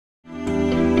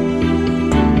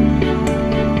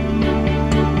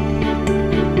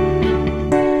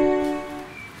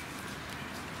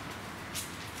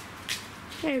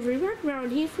Rowan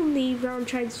here from the Rowan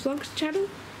Trains Vlogs channel.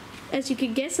 As you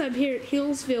can guess, I'm here at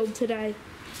Healesville today.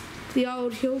 The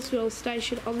old Healesville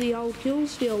station on the old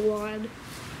Healesville line.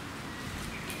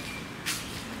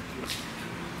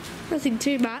 Nothing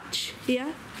too much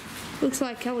here. Looks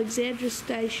like Alexandra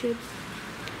station.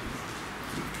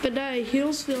 But no,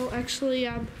 Healesville actually,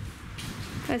 I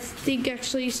think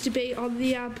actually used to be on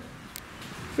the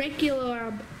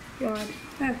regular line.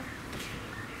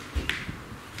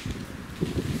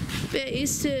 But it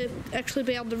used to actually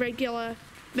be on the regular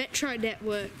metro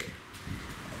network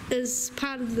as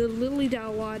part of the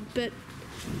Lilydale line, but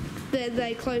then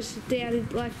they closed it down in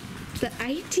like the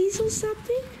 80s or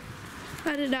something.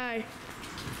 I don't know.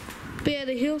 But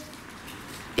yeah,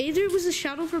 either it was a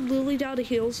shuttle from Lilydale to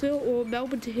Healesville or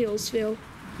Melbourne to Healesville.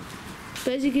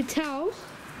 But as you can tell,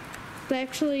 they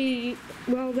actually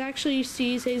used to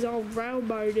use these old rail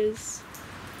motors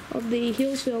on the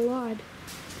Healesville line.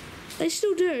 They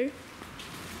still do,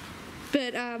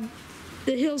 but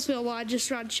the Healesville line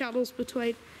just runs shuttles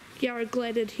between Yarra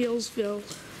Glen and Healesville.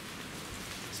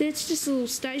 So it's just a little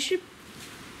station.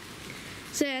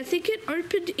 So I think it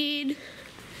opened in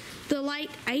the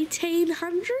late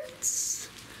 1800s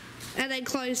and then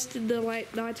closed in the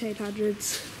late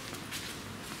 1900s.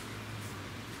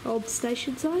 Old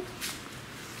station sign.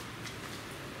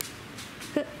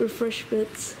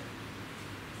 Refreshments.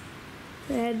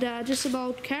 And just some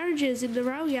old carriages in the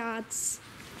rail yards.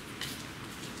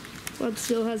 One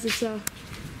still has its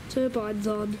turbines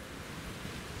on.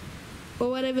 Or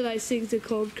whatever those things are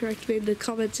called. Correct me in the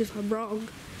comments if I'm wrong.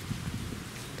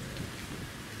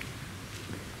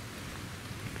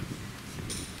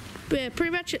 But yeah,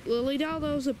 pretty much at Lilydale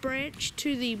there was a branch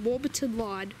to the Warburton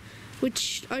line,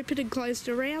 which opened and closed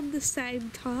around the same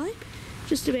time.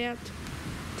 Just about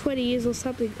 20 years or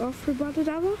something off from one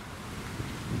another.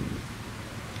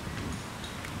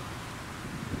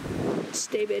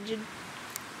 Steam engine.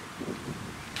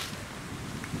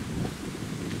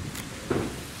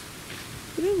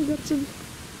 Yeah, we've got some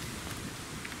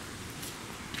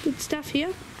good stuff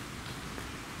here.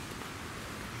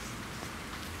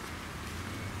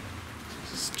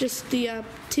 It's just the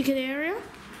ticket area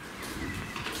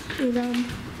with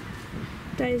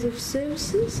days of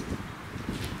services.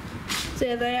 So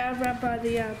yeah, they are run by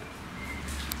the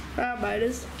rail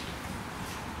motors.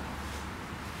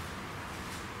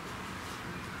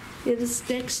 Yeah, this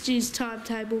next year's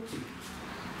timetable.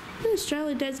 The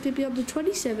Australian Day's going to be on the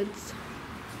 27th.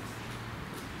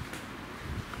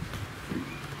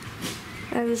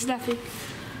 And there's nothing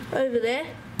over there.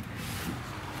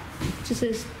 It just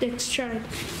says next train.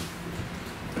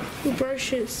 The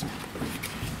brochures.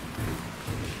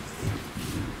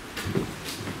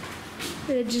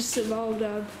 They're just some old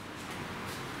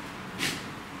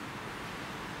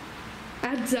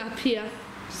ads up here.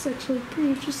 It's actually pretty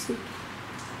interesting.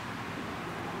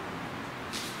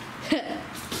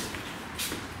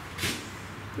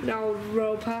 An old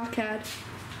Royal Park ad.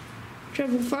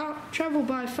 Travel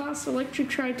by fast electric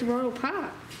train to Royal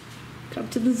Park. Come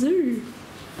to the zoo.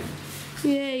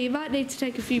 Yeah, you might need to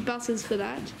take a few buses for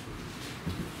that.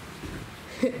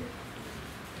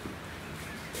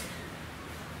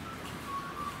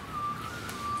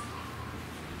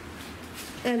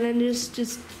 And then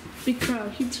just big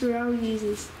crowd, huge rail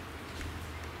users.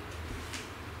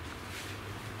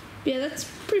 Yeah,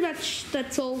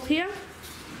 that's all here.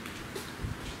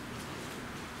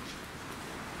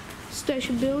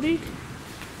 Station building.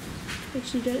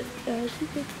 Actually, I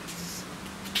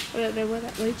don't know where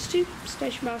that leads to.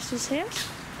 Station master's house,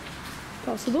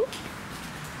 possible.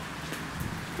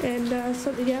 And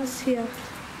something else here.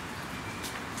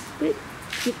 Yep,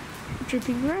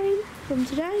 dripping rain from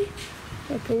today.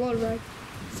 Like a lot of rain.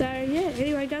 So yeah,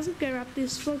 anyway guys, I'm going to wrap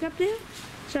this vlog up now.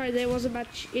 Sorry there wasn't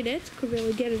much in it, couldn't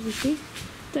really get anything.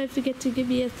 Don't forget to give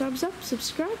me a thumbs up,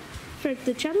 subscribe, favorite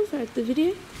the channel, favorite the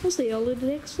video. I'll see you all in the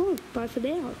next vlog. Bye for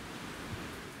now.